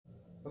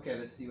Okay,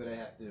 let's see what I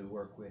have to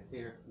work with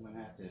here. I'm going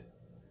to have to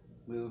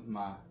move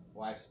my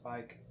wife's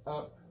bike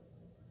up,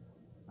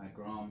 my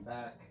Grom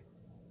back,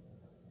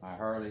 my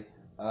Harley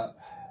up,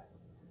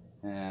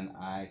 and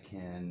I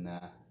can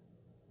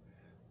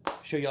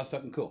show y'all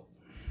something cool.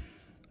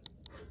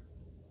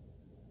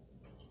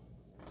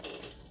 I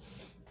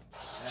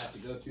have to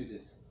go through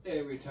this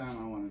every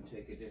time I want to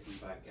take a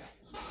different bike out.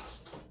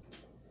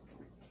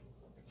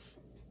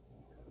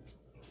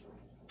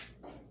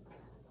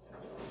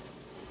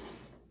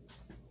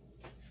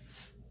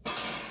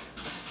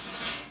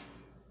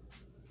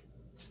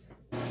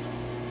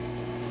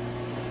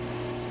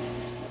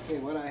 Okay,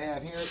 what I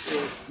have here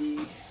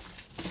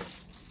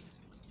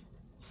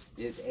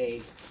is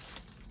a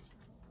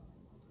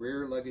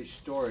rear luggage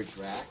storage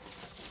rack,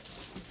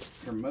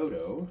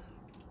 KEMIMOTO,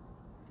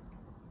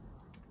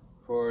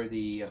 for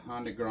the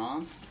Honda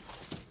Grom,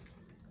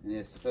 and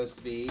it's supposed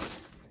to be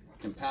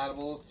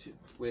compatible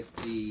with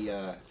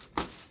the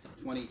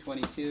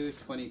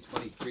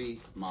 2022-2023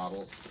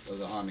 models of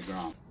the Honda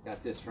Grom.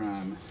 Got this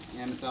from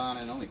Amazon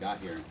and only got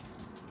here.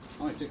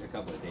 Only took a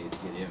couple of days to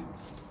get in.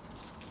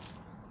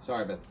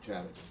 Sorry about the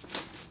traffic.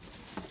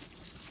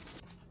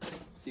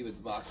 See what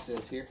the box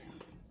says here.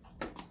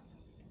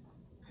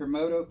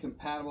 KEMIMOTO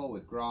compatible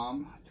with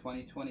Grom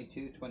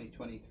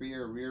 2022-2023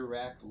 or rear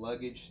rack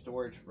luggage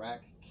storage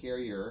rack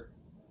carrier.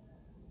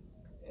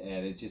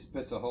 And it just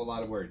puts a whole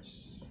lot of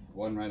words,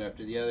 one right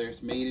after the other.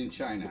 It's made in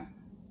China.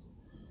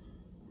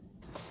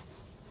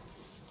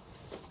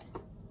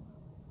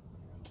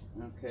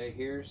 Okay,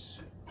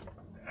 here's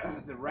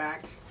the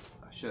rack.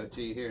 I'll show it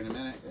to you here in a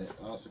minute. It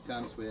also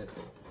comes with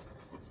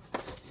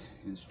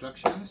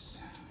instructions,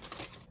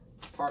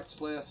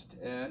 parts list,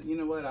 and you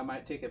know what? I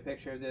might take a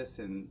picture of this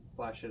and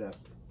flash it up.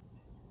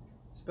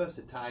 It's supposed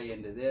to tie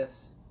into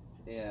this,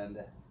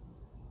 and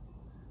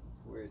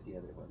where's the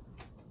other one?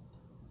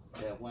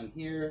 I have one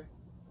here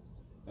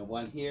and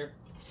one here,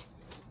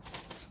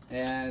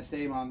 and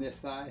same on this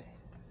side.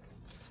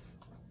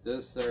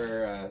 Those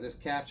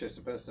caps are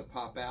supposed to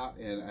pop out,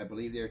 and I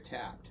believe they're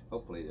tapped.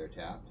 Hopefully they're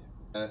tapped.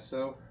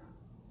 So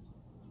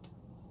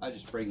I'll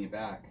just bring you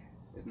back.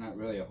 There's not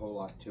really a whole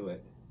lot to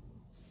it.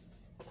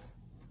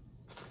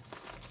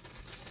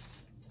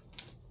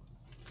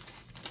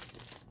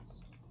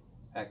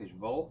 Package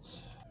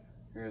bolts.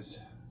 Here's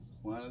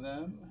one of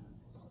them.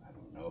 I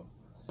don't know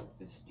if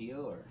it's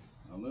steel or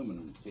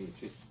aluminum.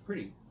 It's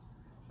pretty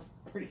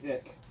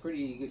thick,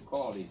 pretty good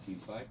quality, it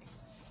seems like.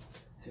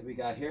 So we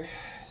got here,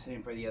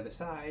 same for the other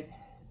side.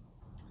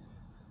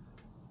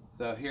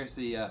 So here's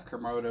the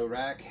KEMIMOTO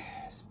rack.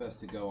 It's supposed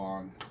to go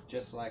on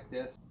just like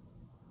this.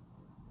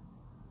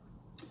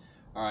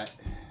 All right.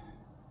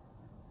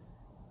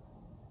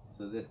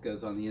 So this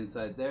goes on the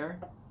inside there,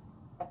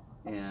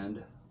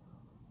 and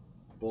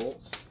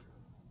bolts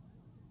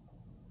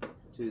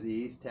to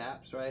these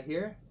taps right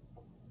here,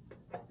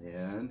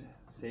 and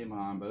same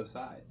on both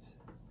sides.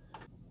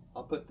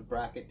 I'll put the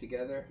bracket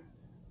together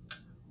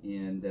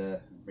and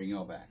bring you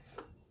all back.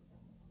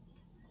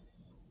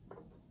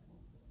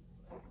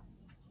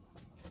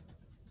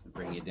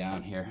 Bring you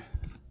down here.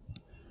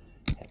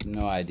 Have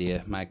no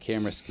idea. My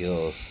camera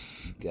skills,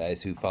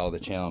 guys who follow the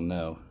channel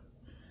know,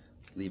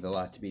 leave a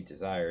lot to be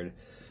desired.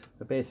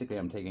 But basically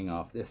I'm taking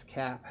off this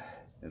cap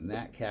and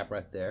that cap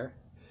right there,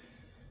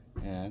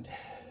 and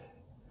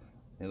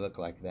they look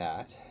like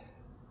that.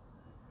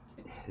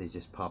 They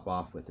just pop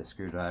off with a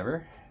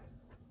screwdriver,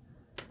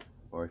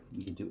 or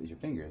you can do it with your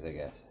fingers, I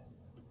guess.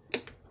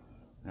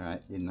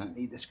 Alright, did not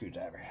need the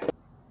screwdriver.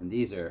 And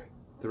these are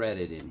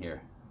threaded in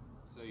here.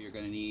 So you're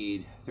going to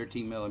need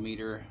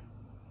 13mm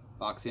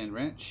box end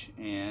wrench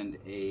and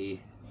a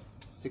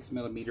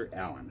 6mm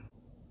Allen.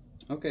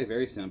 Okay,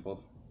 very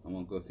simple. I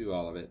won't go through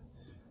all of it,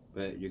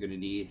 but you're going to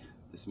need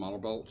the smaller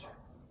bolt,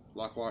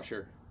 lock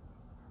washer,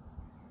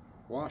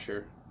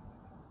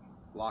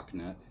 lock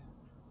nut,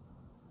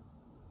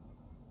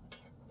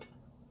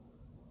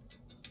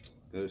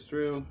 goes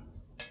through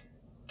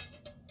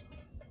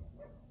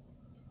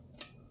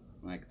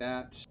like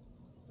that.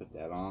 Put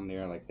that on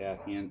there like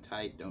that, hand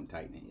tight, don't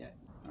tighten it yet.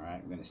 All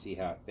right, I'm going to see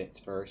how it fits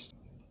first.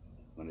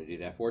 I'm going to do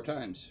that 4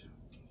 times,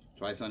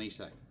 twice on each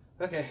side.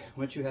 Okay,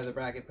 once you have the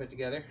bracket put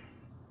together,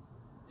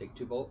 take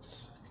 2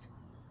 bolts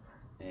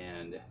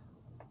and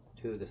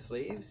 2 of the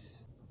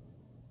sleeves.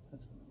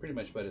 That's pretty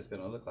much what it's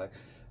going to look like.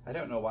 I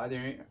don't know why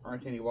there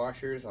aren't any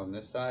washers on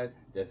this side.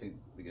 The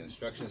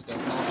instructions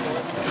don't call for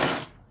it.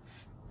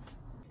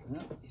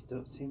 Well, these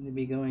don't seem to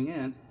be going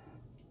in.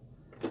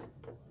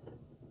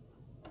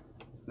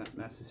 It's not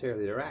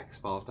necessarily the rack's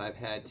fault. I've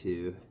had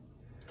to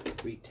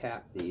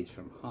re-tap these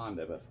from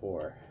Honda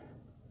before.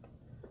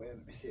 Wait,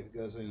 let me see if it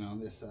goes in on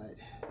this side.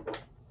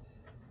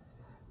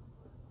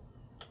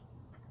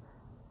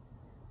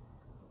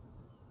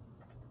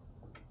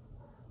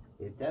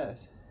 It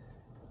does.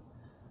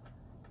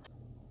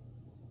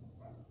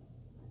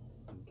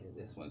 Okay,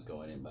 this one's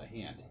going in by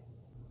hand.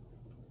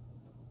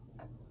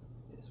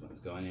 This one's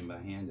going in by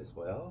hand as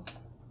well.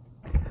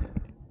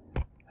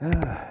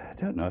 I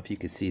don't know if you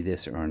can see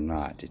this or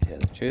not, to tell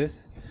the truth.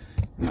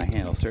 My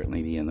hand will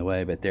certainly be in the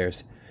way, but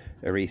there's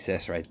a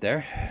recess right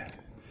there.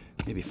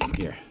 Maybe from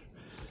here.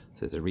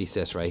 So there's a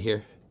recess right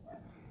here.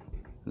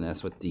 And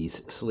that's what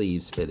these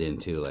sleeves fit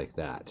into, like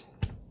that.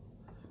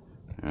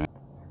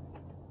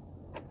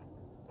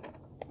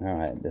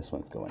 Alright, this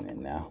one's going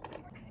in now.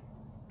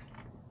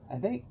 I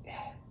think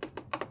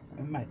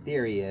my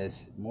theory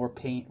is more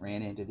paint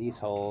ran into these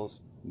holes,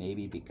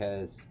 maybe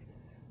because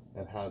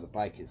of how the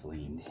bike is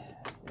leaned.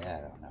 I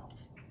don't know.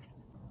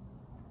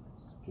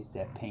 Get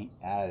that paint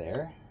out of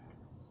there.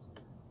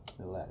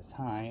 A lot of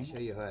time. Show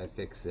you how I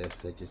fix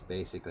this. I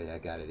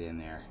got it in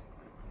there,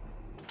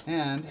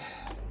 and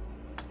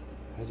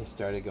I just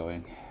started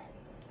going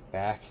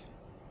back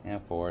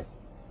and forth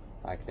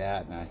like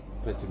that, and I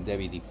put some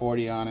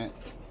WD-40 on it,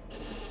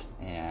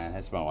 and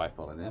that's my wife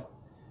pulling in,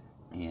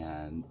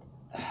 and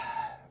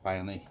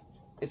finally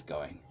it's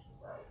going.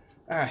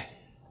 All right,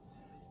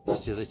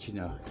 just to let you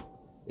know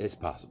it's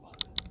possible.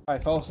 All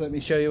right, folks, let me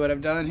show you what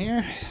I've done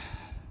here.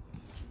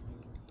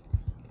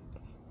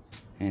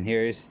 And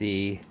here's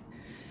the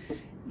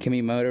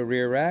KEMIMOTO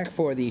rear rack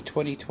for the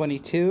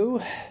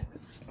 2022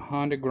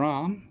 Honda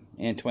Grom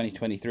and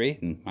 2023,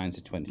 and mine's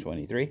a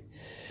 2023.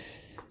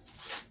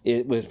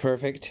 It was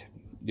perfect.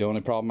 The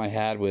only problem I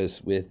had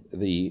was with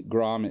the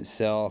Grom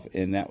itself,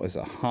 and that was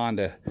a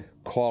Honda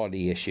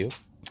quality issue.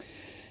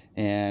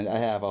 And I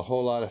have a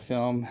whole lot of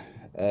film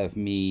of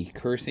me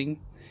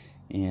cursing,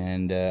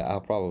 and I'll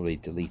probably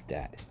delete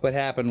that. What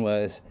happened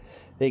was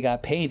they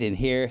got paint in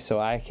here, so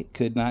I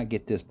could not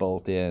get this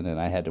bolt in, and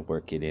I had to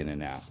work it in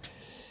and out.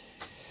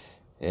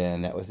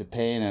 And that was a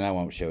pain, and I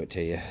won't show it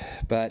to you.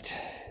 But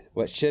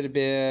what should have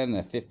been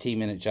a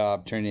 15-minute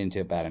job turned into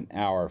about an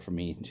hour for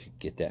me to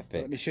get that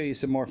fixed. Let me show you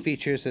some more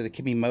features of the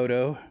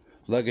KEMIMOTO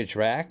luggage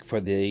rack for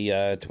the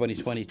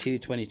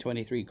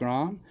 2022-2023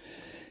 Grom.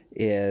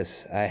 I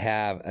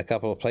have a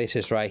couple of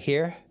places right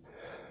here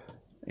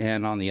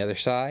and on the other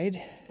side,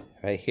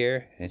 right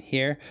here and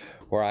here,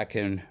 where I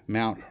can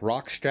mount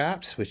rock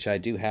straps, which I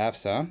do have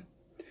some.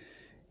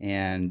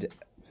 And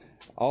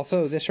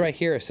also this right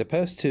here is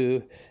supposed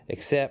to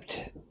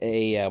accept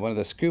a one of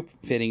the screw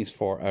fittings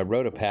for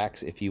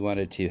Rotopacks if you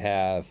wanted to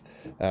have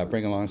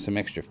bring along some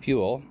extra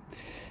fuel.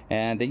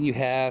 And then you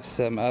have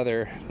some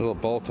other little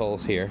bolt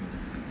holes here.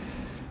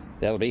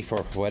 That'll be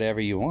for whatever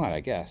you want,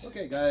 I guess.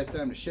 Okay guys,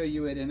 time to show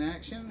you it in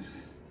action.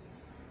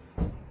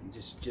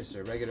 Just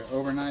a regular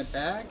overnight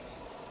bag.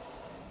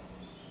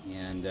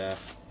 And we're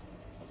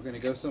gonna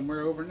go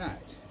somewhere overnight.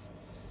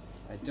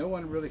 I don't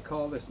want to really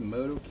call this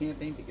moto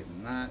camping because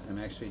I'm not.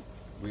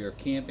 We are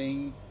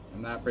camping.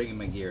 I'm not bringing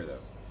my gear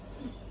though.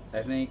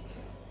 I think,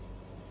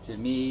 to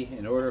me,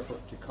 in order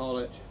to call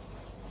it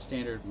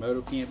standard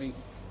moto camping,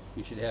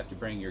 you should have to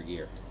bring your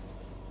gear.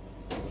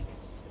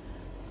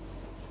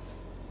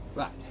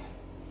 But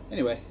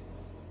anyway,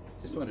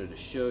 just wanted to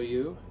show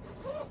you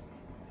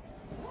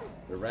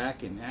the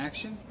rack in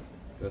action.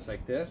 Goes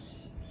like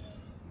this.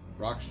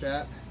 Rock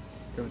strap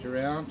comes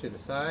around to the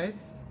side.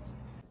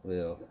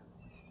 Will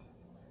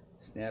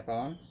snap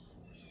on.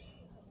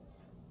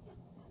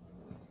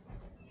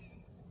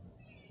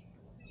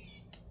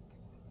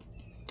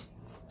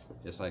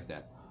 Just like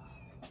that.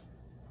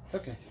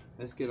 Okay,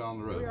 let's get on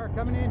the road. We are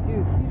coming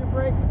into Cedar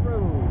Breaks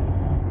Road.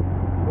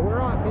 Well, we're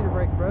on Cedar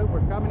Breaks Road.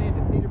 We're coming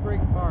into Cedar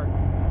Breaks Park.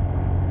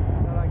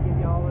 Thought I'd give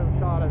you all a little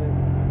shot of it.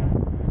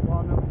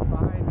 Wall numbers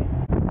behind me.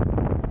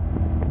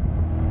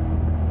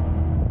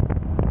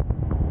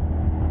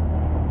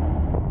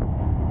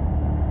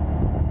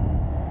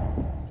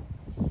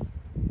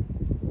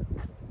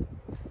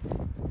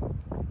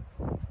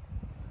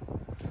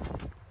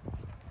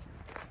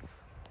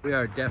 We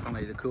are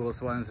definitely the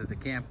coolest ones at the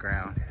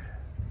campground.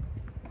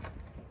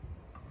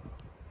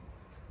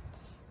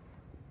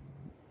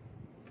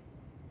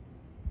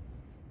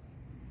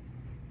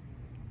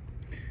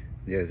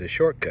 There's a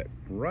shortcut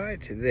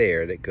right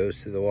there that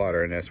goes to the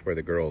water, and that's where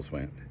the girls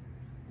went.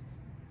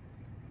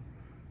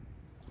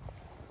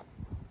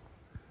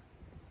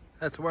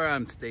 That's where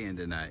I'm staying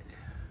tonight.